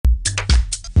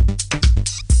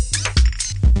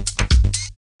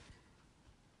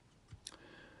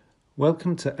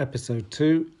Welcome to episode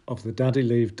 2 of the Daddy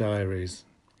Leave Diaries,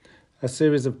 a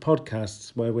series of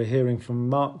podcasts where we're hearing from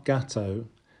Mark Gatto,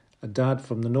 a dad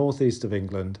from the northeast of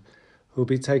England, who'll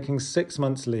be taking 6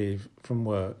 months leave from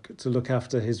work to look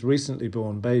after his recently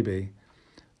born baby,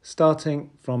 starting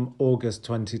from August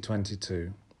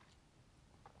 2022.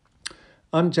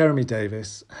 I'm Jeremy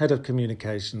Davis, Head of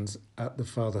Communications at the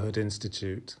Fatherhood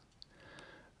Institute.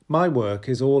 My work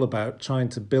is all about trying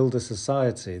to build a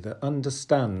society that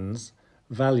understands,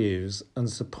 values and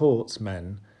supports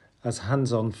men as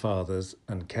hands-on fathers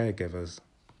and caregivers.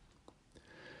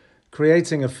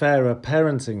 Creating a fairer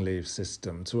parenting leave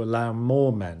system to allow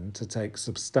more men to take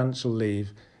substantial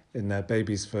leave in their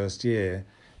baby's first year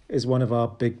is one of our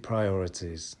big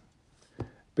priorities.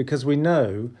 Because we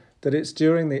know that it's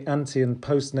during the ante and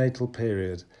postnatal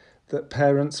period that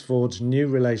parents forge new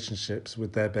relationships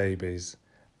with their babies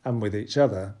and with each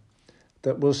other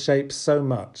that will shape so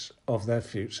much of their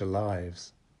future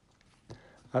lives.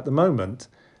 At the moment,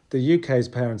 the UK's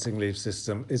parenting leave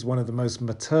system is one of the most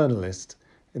maternalist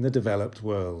in the developed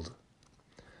world.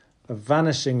 A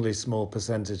vanishingly small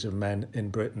percentage of men in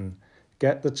Britain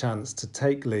get the chance to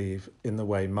take leave in the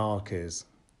way Mark is.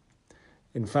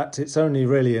 In fact, it's only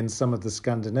really in some of the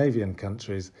Scandinavian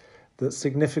countries that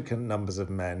significant numbers of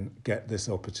men get this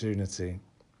opportunity.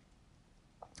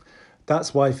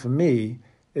 That's why, for me,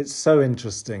 it's so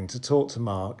interesting to talk to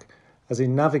Mark as he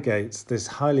navigates this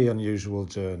highly unusual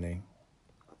journey.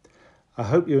 I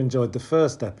hope you enjoyed the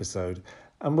first episode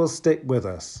and will stick with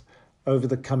us over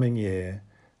the coming year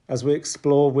as we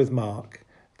explore with Mark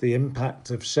the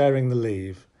impact of sharing the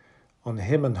leave on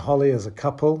him and Holly as a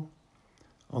couple,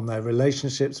 on their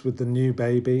relationships with the new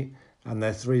baby and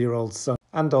their 3-year-old son,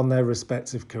 and on their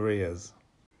respective careers.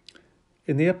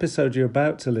 In the episode you're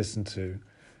about to listen to,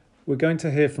 we're going to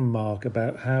hear from Mark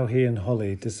about how he and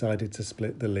Holly decided to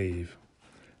split the leave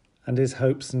and his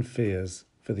hopes and fears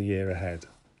for the year ahead.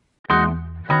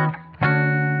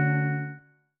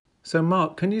 So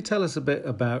Mark, can you tell us a bit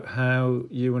about how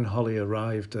you and Holly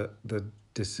arrived at the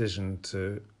decision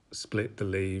to split the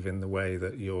leave in the way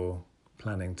that you're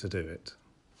planning to do it?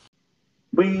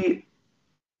 We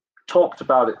talked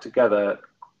about it together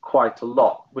quite a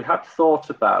lot. We had thought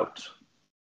about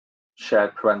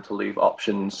shared parental leave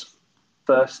options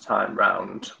first time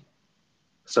round,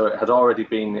 so it had already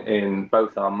been in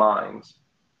both our minds.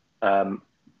 The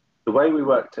way we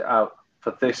worked it out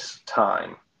for this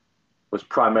time was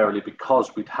primarily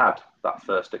because we'd had that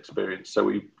first experience, so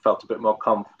we felt a bit more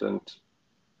confident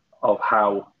of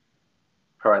how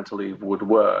parental leave would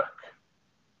work.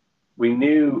 We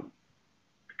knew,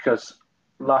 because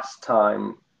last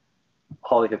time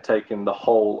Holly had taken the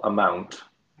whole amount,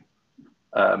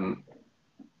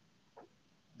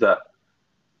 that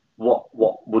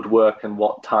what would work and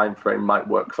what time frame might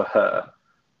work for her.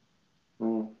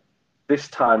 This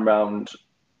time round,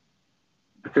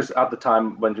 because at the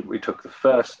time when we took the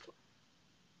first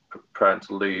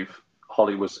parental leave,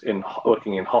 Holly was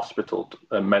working in hospital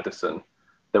medicine.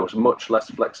 There was much less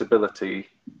flexibility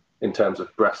in terms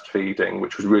of breastfeeding,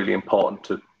 which was really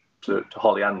important to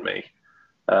Holly and me.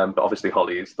 But obviously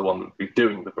Holly is the one that would be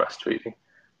doing the breastfeeding.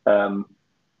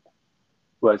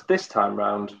 Whereas this time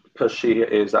round, because she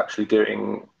is actually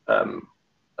doing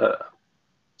a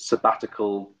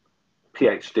sabbatical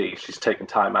PhD, she's taken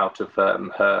time out of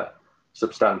her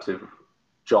substantive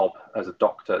job as a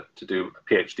doctor to do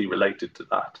a PhD related to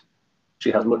that. She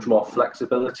has much more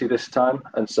flexibility this time.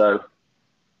 And so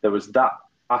there was that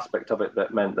aspect of it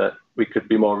that meant that we could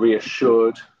be more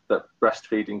reassured that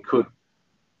breastfeeding could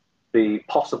be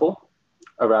possible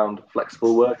around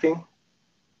flexible working.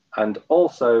 And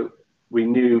also we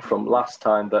knew from last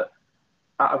time that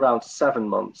at around 7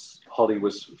 months, Holly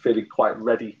was feeling quite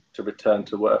ready to return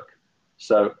to work.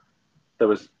 So there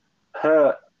was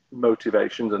her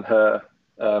motivations and her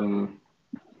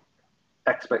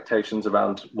expectations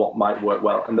around what might work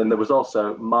well. And then there was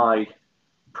also my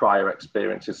prior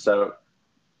experiences. So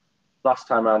last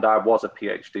time around, I was a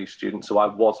PhD student, so I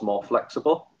was more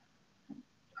flexible,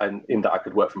 and in that I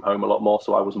could work from home a lot more.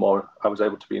 So I was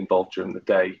able to be involved during the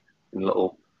day in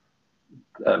little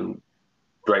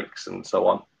breaks and so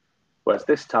on. Whereas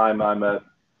this time I'm a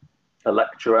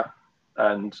lecturer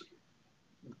and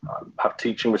have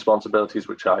teaching responsibilities,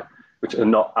 which are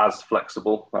not as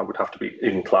flexible. I would have to be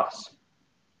in class.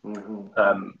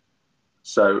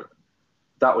 So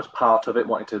that was part of it,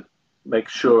 wanting to make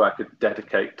sure I could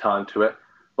dedicate time to it.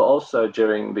 But also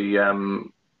during the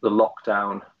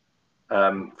lockdown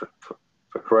for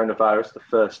coronavirus, the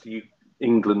first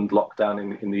England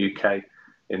lockdown in the UK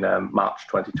in March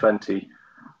 2020,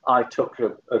 I took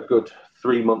a good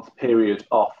 3-month period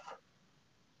off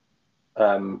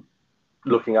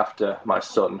looking after my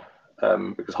son,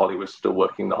 because Holly was still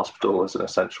working in the hospital as an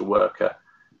essential worker.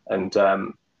 And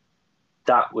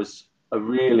that was a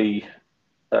really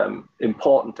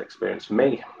important experience for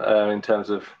me in terms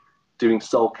of doing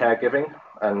sole caregiving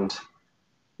and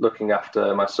looking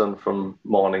after my son from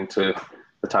morning to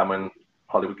the time when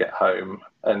Holly would get home,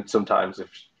 and sometimes if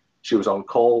she was on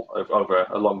call over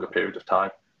a longer period of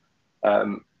time.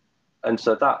 And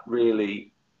so that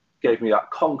really gave me that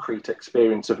concrete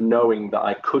experience of knowing that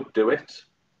I could do it.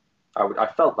 I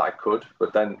felt that I could,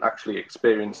 but then actually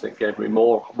experiencing it gave me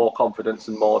more confidence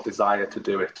and more desire to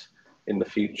do it in the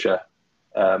future,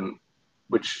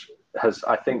 which has,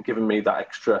 I think, given me that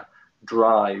extra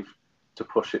drive to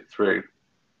push it through.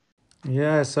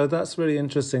 Yeah, so that's really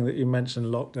interesting that you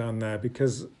mentioned lockdown there,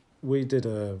 because we did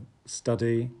a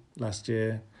study last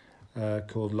year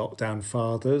called Lockdown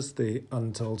Fathers, the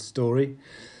Untold Story.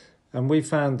 And we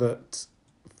found that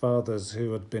fathers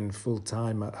who had been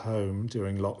full-time at home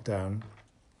during lockdown,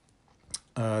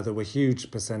 there were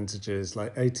huge percentages,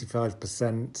 like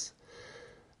 85%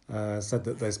 said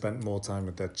that they spent more time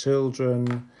with their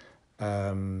children.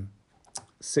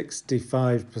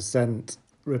 65%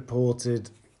 reported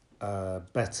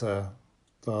better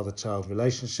father-child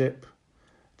relationship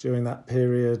during that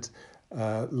period.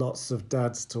 Lots of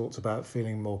dads talked about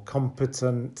feeling more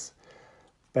competent,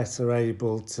 better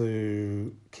able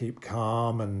to keep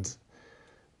calm and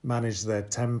manage their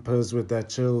tempers with their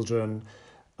children,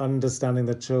 understanding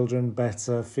the children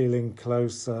better, feeling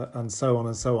closer, and so on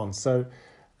and so on. So,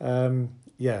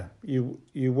 yeah, you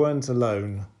weren't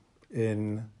alone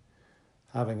in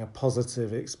having a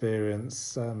positive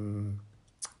experience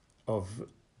of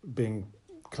being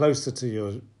closer to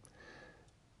your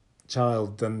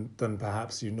child than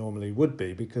perhaps you normally would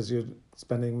be, because you're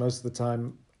spending most of the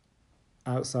time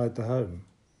outside the home.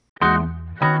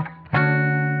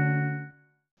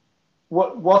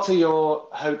 What are your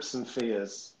hopes and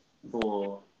fears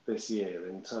for this year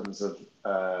in terms of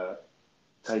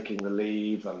taking the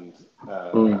leave and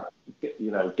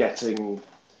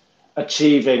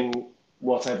achieving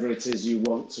whatever it is you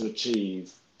want to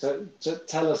achieve? To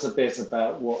tell us a bit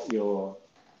about what you're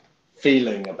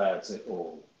feeling about it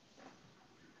all.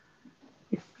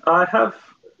 I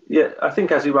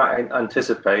think, as you might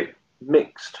anticipate,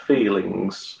 mixed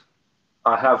feelings.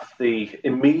 I have the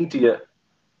immediate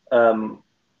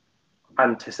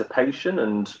anticipation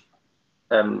and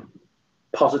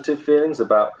positive feelings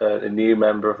about a new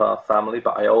member of our family,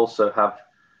 but I also have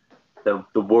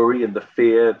the worry and the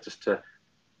fear, just to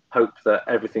hope that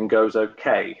everything goes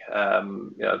okay.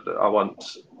 I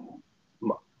want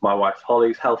my wife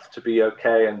Holly's health to be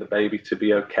okay and the baby to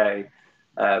be okay.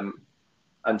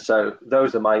 And so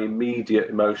those are my immediate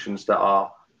emotions that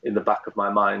are in the back of my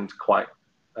mind quite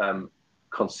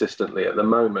consistently at the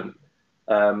moment.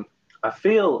 I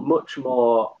feel much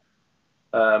more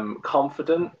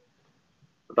confident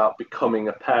about becoming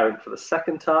a parent for the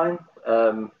second time.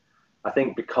 I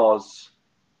think because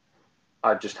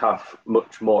I just have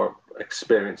much more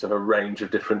experience of a range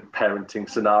of different parenting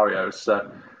scenarios.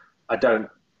 So I don't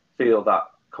feel that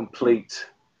complete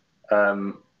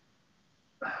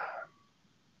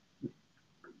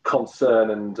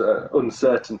concern and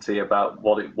uncertainty about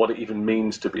what it even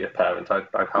means to be a parent. I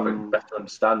have a better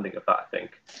understanding of that, I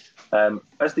think.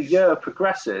 As the year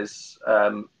progresses,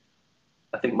 I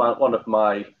think one of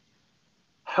my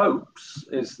hopes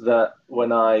is that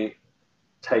when I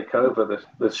take over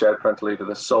the shared parental leave,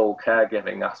 the sole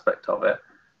caregiving aspect of it,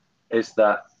 is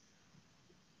that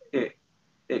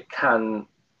it can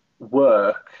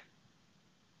work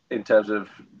in terms of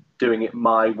doing it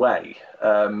my way.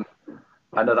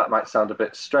 I know that might sound a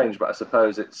bit strange, but I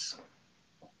suppose it's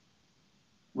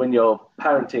when you're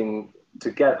parenting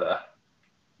together,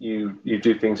 you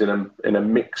do things in a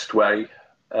mixed way.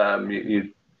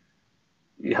 You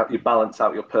balance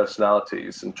out your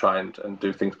personalities and try and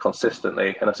do things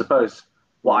consistently. And I suppose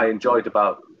what I enjoyed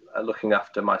about looking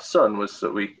after my son was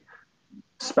that we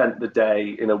spent the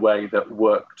day in a way that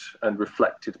worked and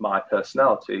reflected my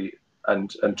personality,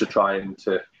 and to try and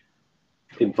to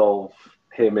involve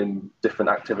him in different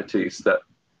activities that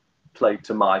played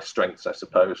to my strengths, I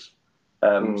suppose.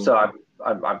 So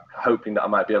I'm hoping that I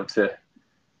might be able to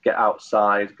get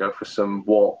outside, go for some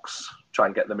walks, try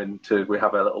and get them into, we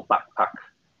have a little backpack.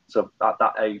 So at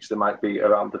that age, they might be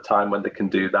around the time when they can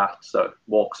do that. So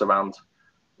walks around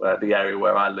the area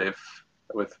where I live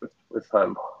with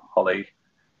Holly.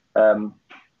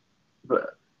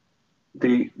 But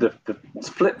the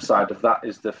flip side of that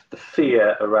is the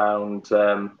fear around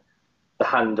the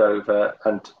handover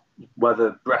and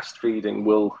whether breastfeeding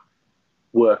will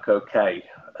work okay.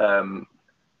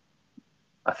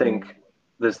 I think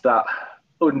there's that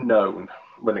unknown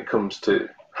when it comes to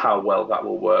how well that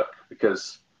will work,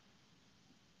 because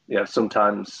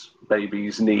sometimes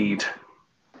babies need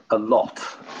a lot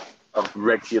of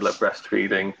regular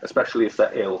breastfeeding, especially if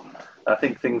they're ill. I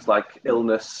think things like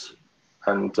illness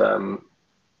and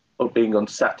being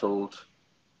unsettled,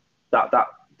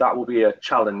 that will be a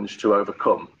challenge to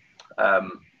overcome.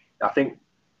 I think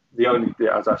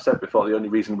as I've said before, the only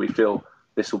reason we feel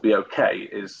this will be okay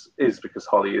is because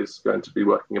Holly is going to be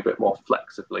working a bit more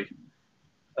flexibly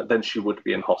than she would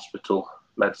be in hospital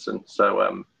medicine.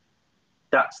 So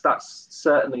that's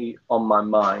certainly on my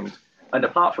mind. And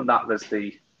apart from that, there's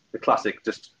the classic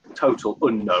just total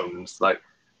unknowns. Like,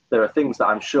 there are things that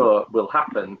I'm sure will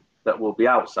happen that will be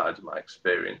outside of my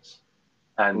experience,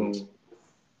 and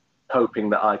hoping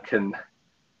that I can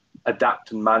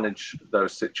adapt and manage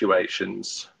those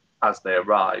situations as they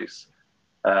arise.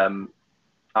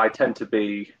 I tend to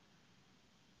be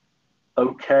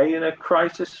okay in a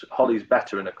crisis. Holly's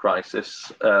better in a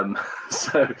crisis,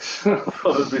 so I'll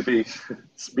probably be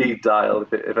speed dial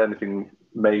if anything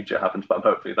major happens, but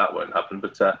hopefully that won't happen.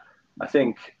 But I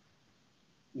think,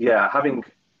 having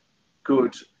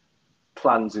good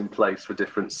plans in place for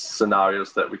different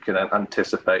scenarios that we can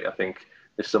anticipate, I think,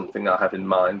 is something I have in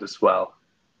mind as well.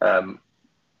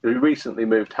 We recently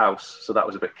moved house, so that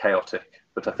was a bit chaotic,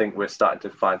 but I think we're starting to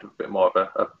find a bit more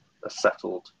of a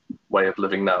settled way of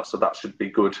living now. So that should be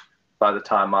good by the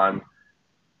time I'm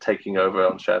taking over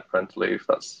on shared parental leave.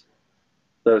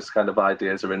 Those kind of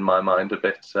ideas are in my mind a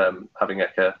bit, having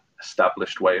like a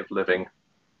established way of living.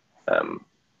 I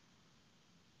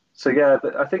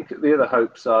think the other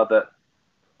hopes are that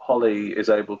Holly is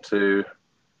able to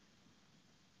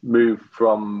move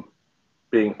from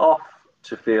being off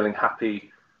to feeling happy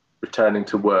returning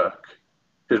to work,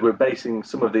 because we're basing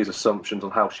some of these assumptions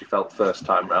on how she felt first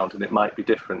time round, and it might be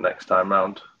different this time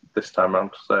round.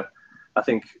 So I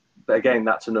think, again,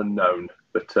 that's an unknown,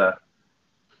 but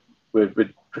we're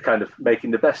kind of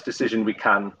making the best decision we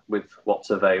can with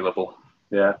what's available.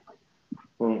 Yeah.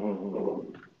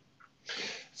 Mm-hmm.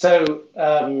 So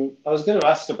I was going to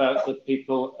ask about the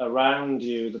people around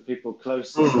you, the people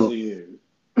closest to you,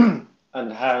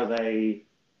 and how they,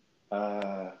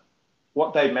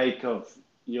 what they make of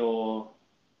your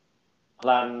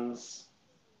plans.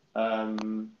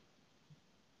 I'm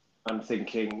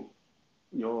thinking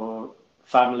your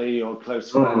family, your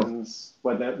close friends,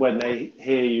 when they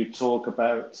hear you talk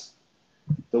about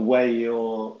the way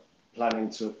you're planning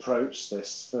to approach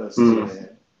this first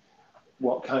year,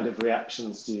 what kind of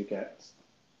reactions do you get?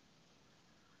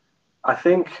 I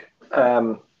think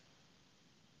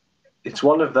it's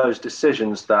one of those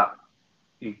decisions that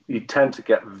you tend to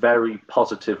get very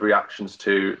positive reactions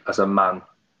to as a man,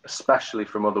 especially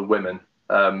from other women.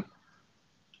 I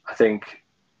think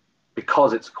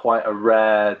because it's quite a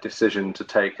rare decision to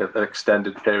take an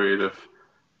extended period of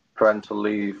parental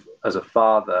leave as a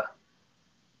father,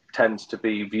 it tends to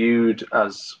be viewed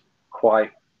as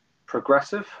quite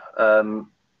progressive.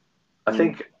 I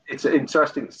think it's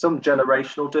interesting, some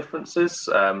generational differences.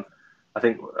 I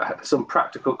think some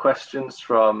practical questions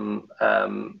from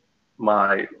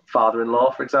my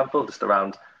father-in-law, for example, just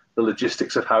around the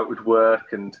logistics of how it would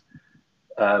work, and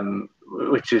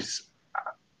which is,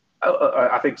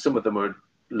 I think some of them are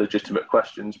legitimate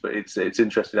questions, but it's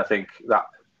interesting. I think that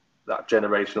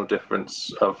generational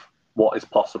difference of what is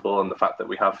possible, and the fact that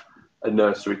we have a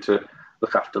nursery to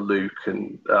look after Luke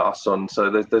and our son. So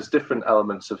there's different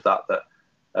elements of that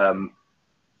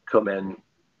come in.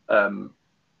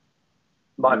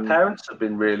 My parents have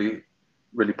been really,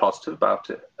 really positive about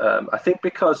it. I think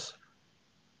because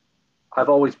I've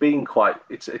always been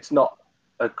it's not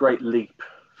a great leap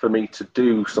for me to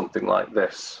do something like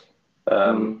this.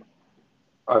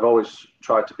 I've always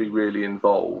tried to be really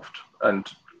involved and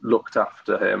looked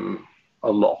after him a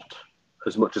lot,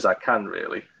 as much as I can,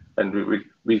 really. And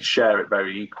we share it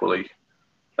very equally,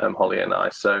 Holly and I.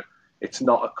 So it's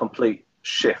not a complete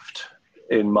shift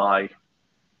in my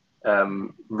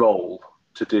role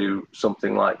to do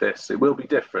something like this. It will be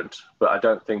different, but I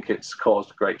don't think it's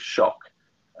caused a great shock.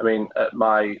 I mean,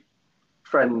 my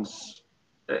friends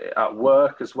at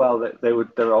work as well,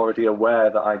 they're already aware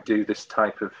that I do this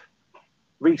type of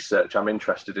research. I'm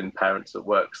interested in parents at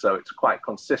work, so it's quite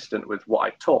consistent with what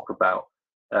I talk about,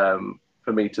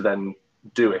 for me to then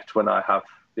do it when I have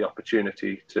the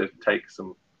opportunity to take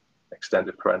some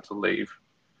extended parental leave.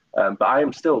 But I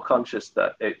am still conscious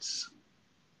that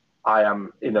I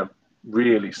am in a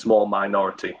really small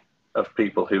minority of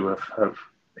people who have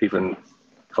even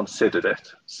considered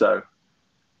it. So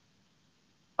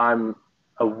I'm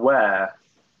aware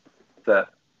that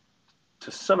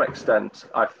to some extent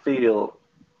I feel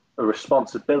a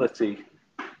responsibility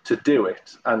to do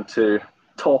it and to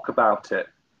talk about it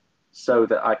so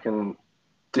that I can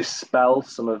dispel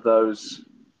some of those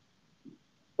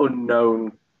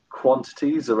unknown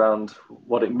quantities around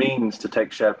what it means to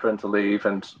take shared parental leave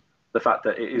and the fact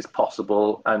that it is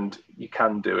possible and you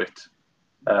can do it.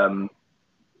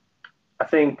 I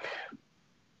think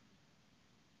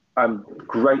I'm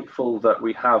grateful that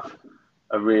we have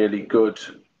a really good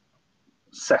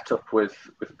setup with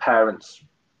parents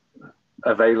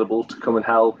available to come and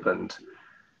help, and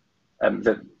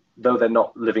that though they're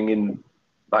not living in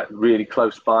like really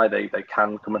close by, they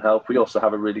can come and help. We also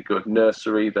have a really good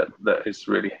nursery that is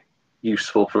really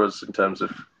useful for us in terms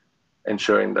of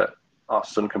ensuring that our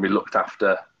son can be looked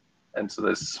after, and so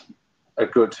there's a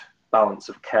good balance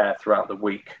of care throughout the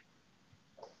week.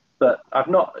 But I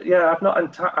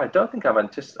don't think I've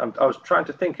anticipated. I was trying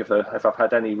to think if I've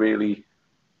had any really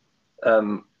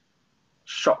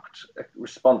shocked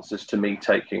responses to me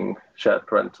taking shared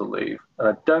parental leave, and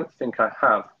I don't think I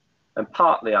have. And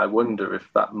partly I wonder if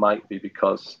that might be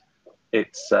because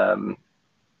it's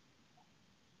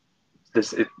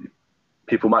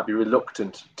people might be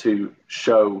reluctant to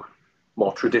show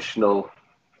more traditional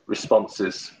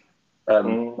responses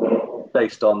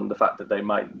based on the fact that they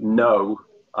might know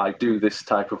I do this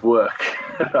type of work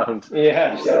around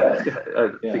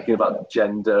thinking about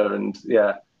gender and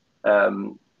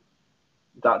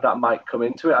that might come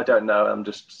into it. I don't know.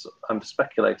 I'm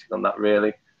speculating on that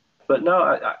really, but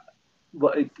no.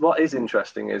 What is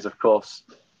interesting is, of course,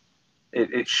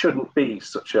 it shouldn't be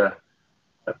such a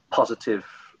positive,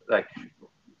 like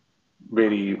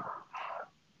really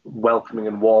welcoming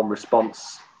and warm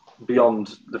response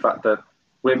beyond the fact that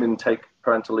women take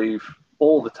parental leave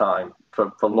all the time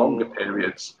for longer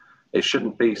periods. It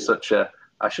shouldn't be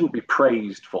I shouldn't be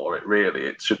praised for it really.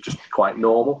 It should just be quite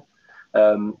normal.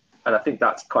 And I think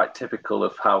that's quite typical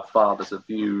of how fathers are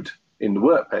viewed in the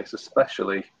workplace,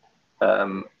 especially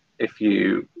if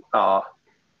you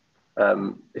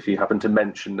happen to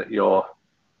mention that you're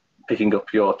picking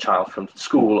up your child from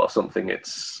school or something,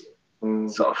 it's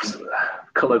sort of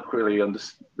colloquially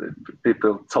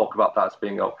people talk about that as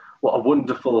being what a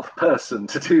wonderful person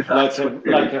to do that.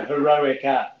 Like a heroic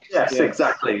act. Yes,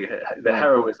 exactly. The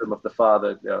heroism of the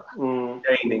father,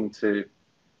 gaining to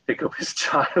pick up his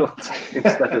child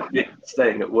instead of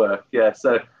staying at work. Yeah,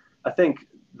 so I think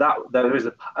that there is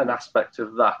an aspect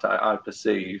of that I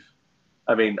perceive.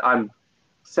 I mean, I'm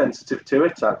sensitive to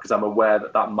it because I'm aware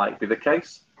that might be the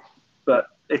case, but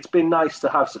it's been nice to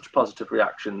have such positive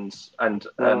reactions, and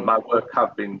my work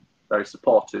have been very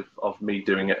supportive of me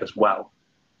doing it as well.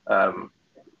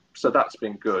 So that's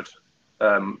been good.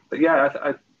 But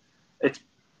yeah,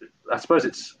 I suppose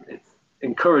it's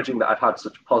encouraging that I've had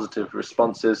such positive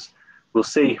responses. We'll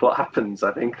see what happens.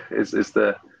 I think is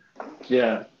the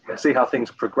see how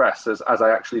things progress as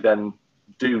I actually then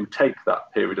do take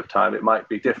that period of time. It might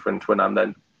be different when I'm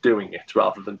then doing it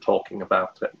rather than talking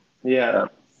about it.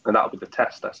 And that'll be the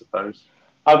test, I suppose.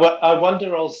 I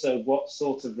wonder also what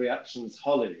sort of reactions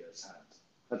Holly has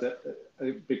had,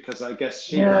 because I guess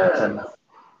she has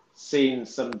seen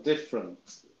some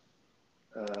different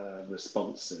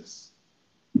responses.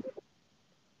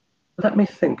 Let me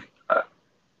think.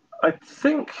 I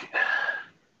think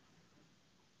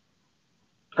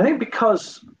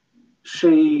because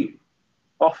she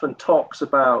often talks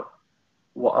about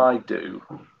what I do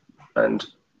and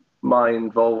my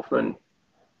involvement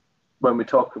when we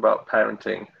talk about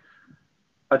parenting,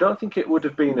 I don't think it would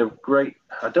have been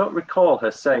I don't recall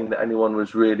her saying that anyone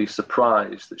was really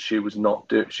surprised that she was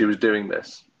doing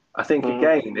this. I think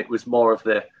again, it was more of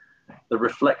the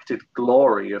reflected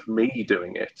glory of me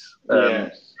doing it.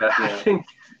 I think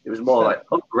it was more like,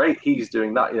 oh great, he's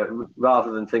doing that,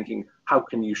 rather than thinking, how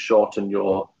can you shorten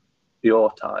your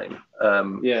time?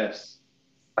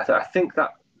 I think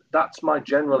that's my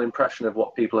general impression of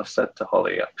what people have said to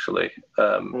Holly, actually.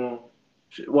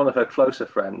 One of her closer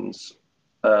friends,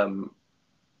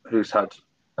 who's had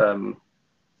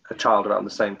a child around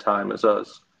the same time as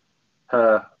us,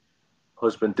 her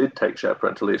husband did take shared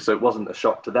parental leave, so it wasn't a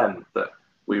shock to them that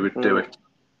we would do it.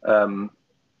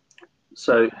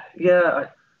 So yeah,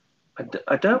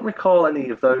 I don't recall any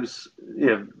of those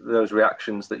those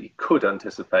reactions that you could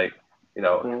anticipate.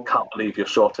 I can't believe you're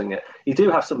shortening it. You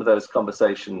do have some of those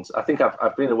conversations. I think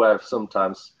I've been aware of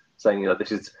sometimes saying,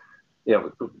 this is,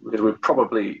 because we're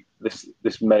probably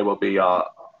this may well be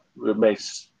we may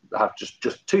have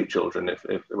just two children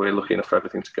if we're lucky enough for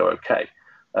everything to go okay.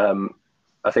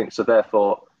 I think so.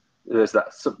 Therefore, there's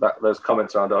those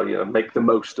comments around, make the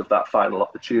most of that final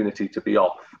opportunity to be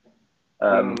off.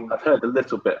 I've heard a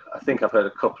little bit. I think I've heard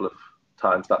a couple of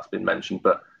times that's been mentioned,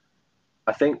 but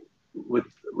I think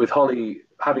with Holly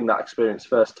having that experience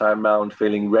first time round,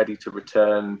 feeling ready to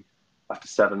return after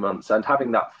 7 months, and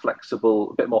having that a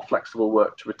bit more flexible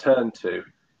work to return to,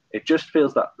 it just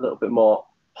feels that little bit more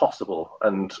possible.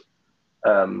 And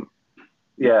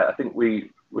I think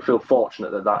we feel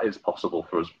fortunate that that is possible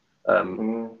for us.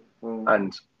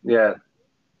 And yeah,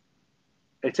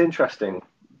 it's interesting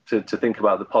to think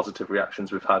about the positive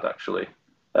reactions we've had, actually,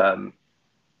 because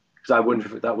I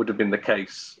wonder if that would have been the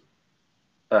case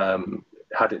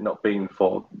had it not been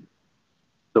for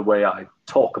the way I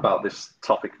talk about this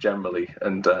topic generally,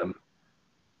 and the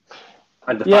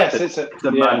fact that it's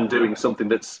a man doing something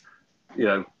that's,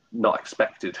 not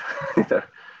expected.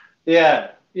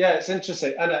 Yeah, it's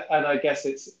interesting, and I guess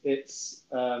it's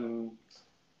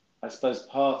I suppose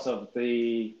part of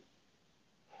the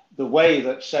way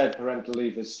that shared parental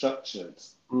leave is structured.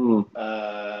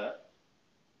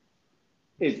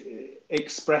 It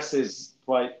expresses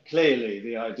quite clearly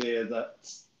the idea that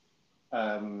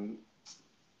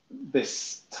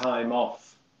this time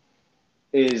off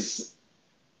is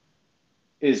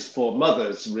for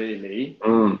mothers, really,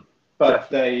 but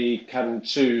they can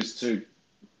choose to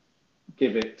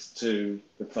give it to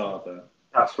the father.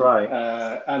 That's right.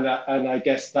 And I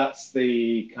guess that's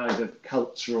the kind of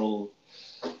cultural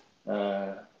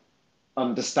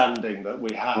understanding that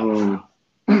we have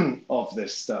of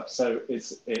this stuff. So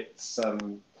it's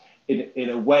in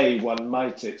a way, one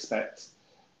might expect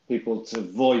people to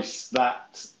voice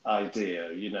that idea,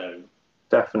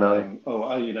 Definitely.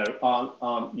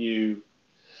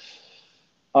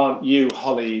 Aren't you,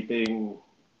 Holly, being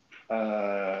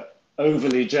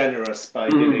overly generous by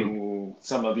giving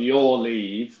some of your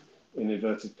leave, in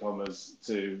inverted commas,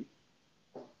 to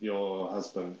your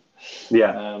husband?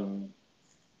 Yeah.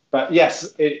 But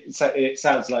yes, it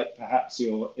sounds like perhaps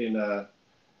you're in a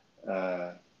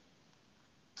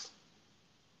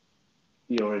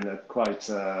quite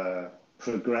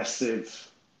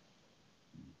progressive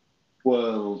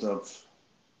world of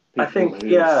people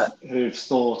who've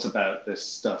thought about this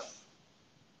stuff.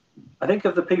 I think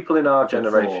of the people in our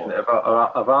generation,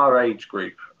 of our age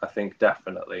group, I think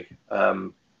definitely. I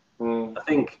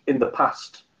think in the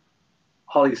past,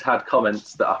 Holly's had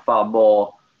comments that are far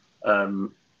more,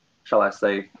 shall I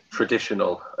say,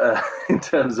 traditional in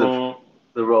terms of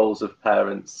the roles of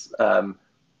parents.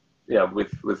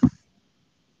 With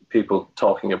people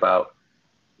talking about,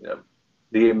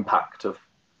 the impact of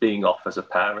being off as a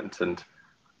parent and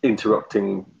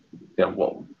interrupting,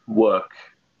 what work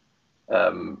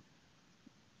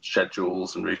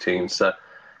schedules and routines. So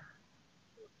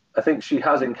I think she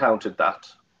has encountered that,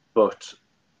 but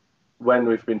when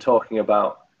we've been talking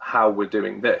about how we're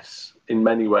doing this, in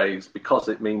many ways, because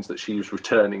it means that she's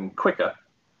returning quicker,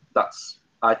 that's,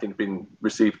 I think, been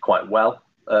received quite well,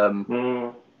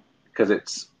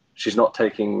 because she's not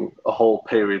taking a whole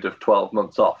period of 12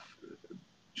 months off.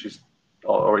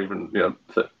 Or even,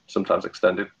 sometimes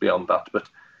extended beyond that, but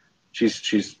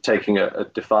she's taking a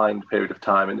defined period of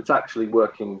time, and it's actually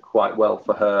working quite well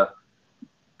for her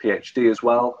PhD as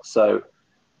well. So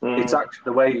it's actually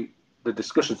the way the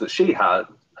discussions that she has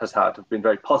had have been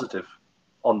very positive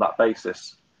on that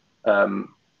basis. So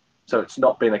it's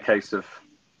not been a case of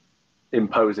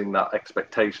imposing that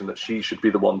expectation that she should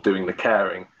be the one doing the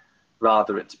caring.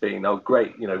 Rather, it's been, oh,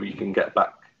 great, you can get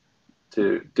back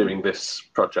to doing this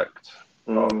project.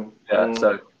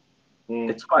 So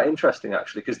it's quite interesting,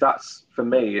 actually, because that's, for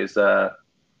me, is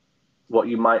what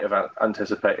you might have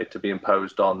anticipated to be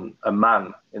imposed on a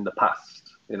man in the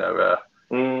past.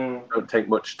 Don't take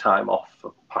much time off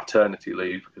for paternity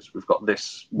leave because we've got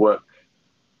this work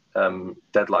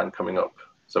deadline coming up,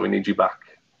 so we need you back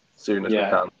as soon as we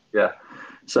can.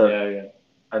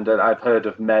 And then I've heard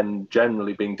of men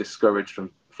generally being discouraged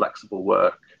from flexible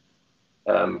work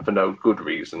for no good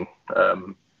reason,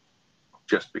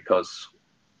 just because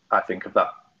I think of that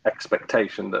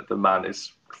expectation that the man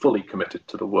is fully committed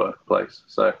to the workplace.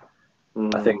 So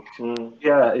I think,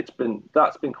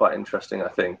 that's been quite interesting, I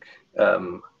think,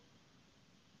 because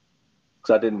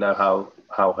I didn't know how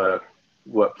her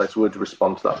workplace would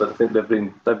respond to that, but I think they've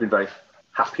been very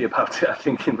happy about it, I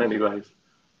think, in many ways.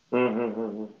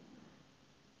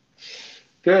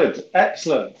 Good,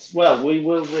 excellent. Well, we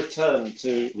will return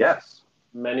to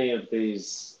many of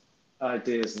these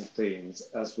ideas and themes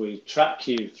as we track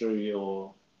you through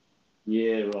your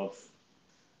year of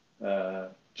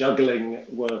juggling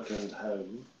work and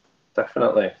home.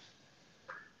 Definitely.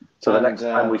 So the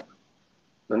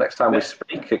next time we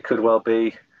speak, it could well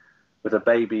be with a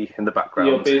baby in the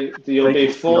background. You'll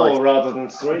be 4 rather than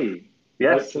 3.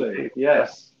 Yes. Hopefully.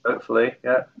 Yes. Hopefully.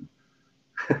 Yeah.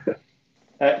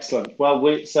 Excellent. Well,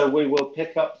 we will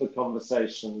pick up the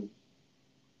conversation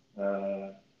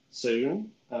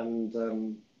soon.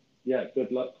 And yeah,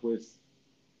 good luck with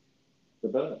the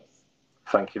birth.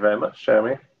 Thank you very much,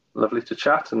 Jeremy. Lovely to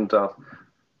chat, and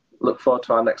look forward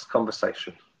to our next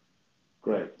conversation.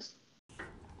 Great.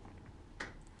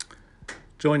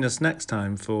 Join us next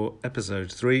time for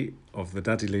episode 3 of the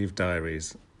Daddy Leave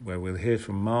Diaries, where we'll hear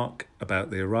from Mark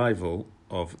about the arrival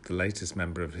of the latest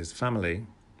member of his family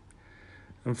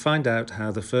and find out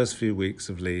how the first few weeks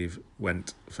of leave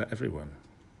went for everyone.